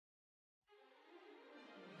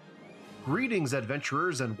Greetings,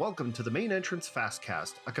 adventurers, and welcome to the Main Entrance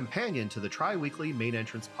Fastcast, a companion to the tri-weekly Main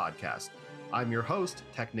Entrance podcast. I'm your host,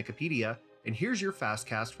 Technicopedia, and here's your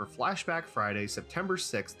Fastcast for Flashback Friday, September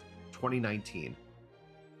 6th, 2019.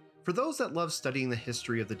 For those that love studying the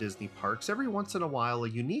history of the Disney parks, every once in a while a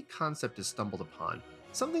unique concept is stumbled upon,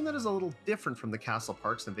 something that is a little different from the castle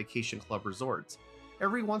parks and vacation club resorts.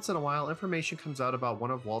 Every once in a while, information comes out about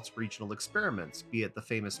one of Walt's regional experiments, be it the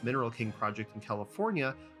famous Mineral King project in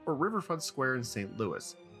California or Riverfront Square in St.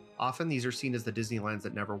 Louis. Often these are seen as the Disneylands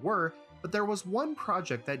that never were, but there was one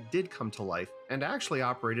project that did come to life and actually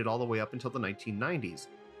operated all the way up until the 1990s.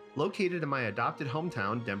 Located in my adopted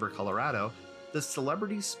hometown, Denver, Colorado, the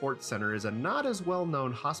Celebrity Sports Center is a not as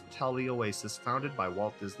well-known hospitality oasis founded by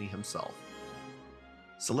Walt Disney himself.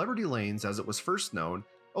 Celebrity Lanes, as it was first known,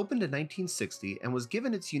 opened in 1960 and was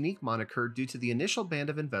given its unique moniker due to the initial band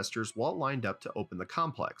of investors Walt lined up to open the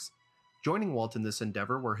complex. Joining Walt in this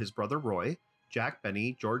endeavor were his brother Roy, Jack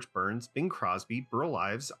Benny, George Burns, Bing Crosby, Burl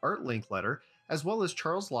Ives, Art Linkletter, as well as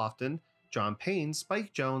Charles Laughton, John Payne,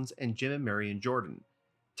 Spike Jones, and Jim and Marion Jordan.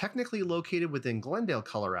 Technically located within Glendale,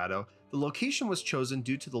 Colorado, the location was chosen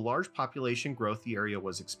due to the large population growth the area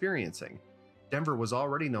was experiencing. Denver was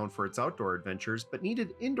already known for its outdoor adventures, but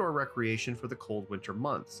needed indoor recreation for the cold winter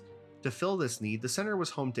months. To fill this need, the center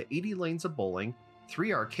was home to 80 lanes of bowling,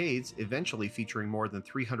 3 arcades, eventually featuring more than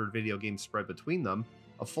 300 video games spread between them,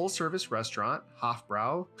 a full-service restaurant,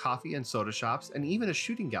 Hofbrau, coffee and soda shops, and even a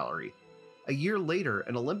shooting gallery. A year later,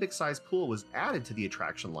 an Olympic-sized pool was added to the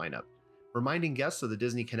attraction lineup. Reminding guests of the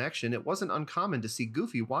Disney connection, it wasn't uncommon to see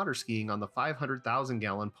Goofy water skiing on the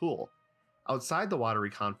 500,000-gallon pool. Outside the watery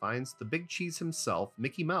confines, the Big Cheese himself,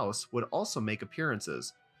 Mickey Mouse, would also make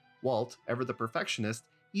appearances. Walt, ever the perfectionist,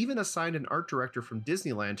 even assigned an art director from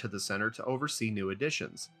Disneyland to the center to oversee new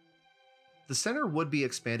additions. The center would be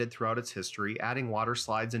expanded throughout its history, adding water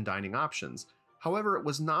slides and dining options. However, it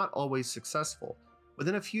was not always successful.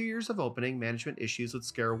 Within a few years of opening, management issues would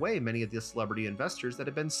scare away many of the celebrity investors that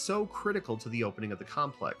had been so critical to the opening of the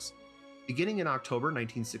complex. Beginning in October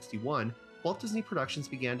 1961, Walt Disney Productions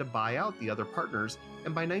began to buy out the other partners,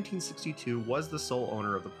 and by 1962 was the sole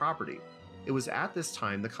owner of the property. It was at this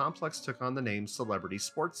time the complex took on the name Celebrity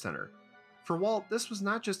Sports Center. For Walt, this was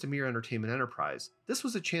not just a mere entertainment enterprise. This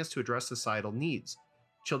was a chance to address societal needs.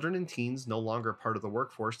 Children and teens, no longer part of the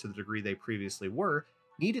workforce to the degree they previously were,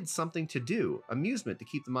 needed something to do, amusement to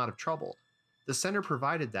keep them out of trouble. The center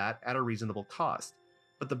provided that at a reasonable cost.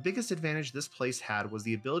 But the biggest advantage this place had was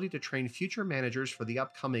the ability to train future managers for the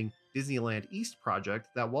upcoming Disneyland East project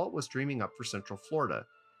that Walt was dreaming up for Central Florida.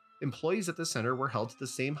 Employees at the center were held to the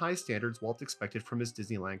same high standards Walt expected from his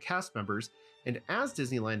Disneyland cast members, and as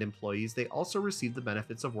Disneyland employees, they also received the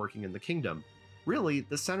benefits of working in the kingdom. Really,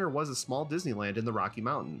 the center was a small Disneyland in the Rocky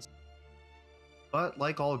Mountains. But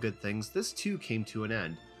like all good things, this too came to an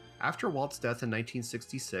end. After Walt's death in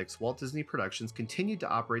 1966, Walt Disney Productions continued to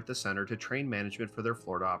operate the center to train management for their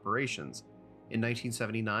Florida operations. In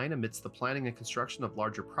 1979, amidst the planning and construction of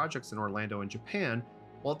larger projects in Orlando and Japan,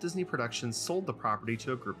 Walt Disney Productions sold the property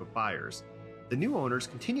to a group of buyers. The new owners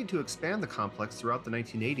continued to expand the complex throughout the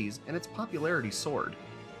 1980s, and its popularity soared.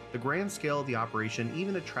 The grand scale of the operation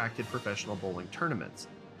even attracted professional bowling tournaments.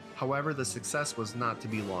 However, the success was not to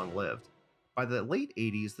be long-lived. By the late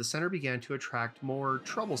 80s, the center began to attract more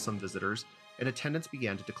troublesome visitors, and attendance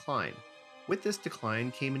began to decline. With this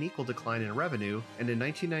decline came an equal decline in revenue, and in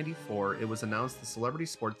 1994 it was announced the Celebrity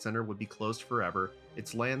Sports Center would be closed forever,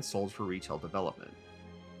 its land sold for retail development.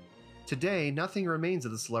 Today, nothing remains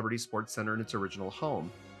of the Celebrity Sports Center in its original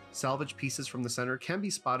home. Salvage pieces from the center can be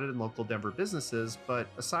spotted in local Denver businesses, but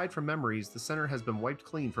aside from memories, the center has been wiped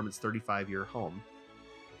clean from its 35-year home.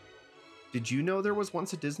 Did you know there was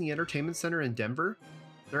once a Disney Entertainment Center in Denver?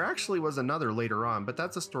 There actually was another later on, but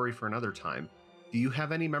that's a story for another time. Do you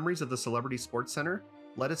have any memories of the Celebrity Sports Center?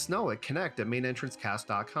 Let us know at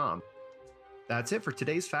connect@mainentranceCast.com. That's it for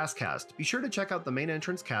today's Fastcast. Be sure to check out the Main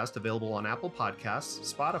Entrance Cast available on Apple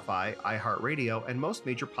Podcasts, Spotify, iHeartRadio, and most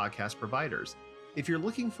major podcast providers. If you're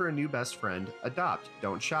looking for a new best friend, adopt,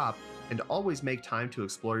 don't shop, and always make time to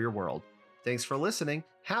explore your world. Thanks for listening.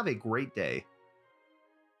 Have a great day.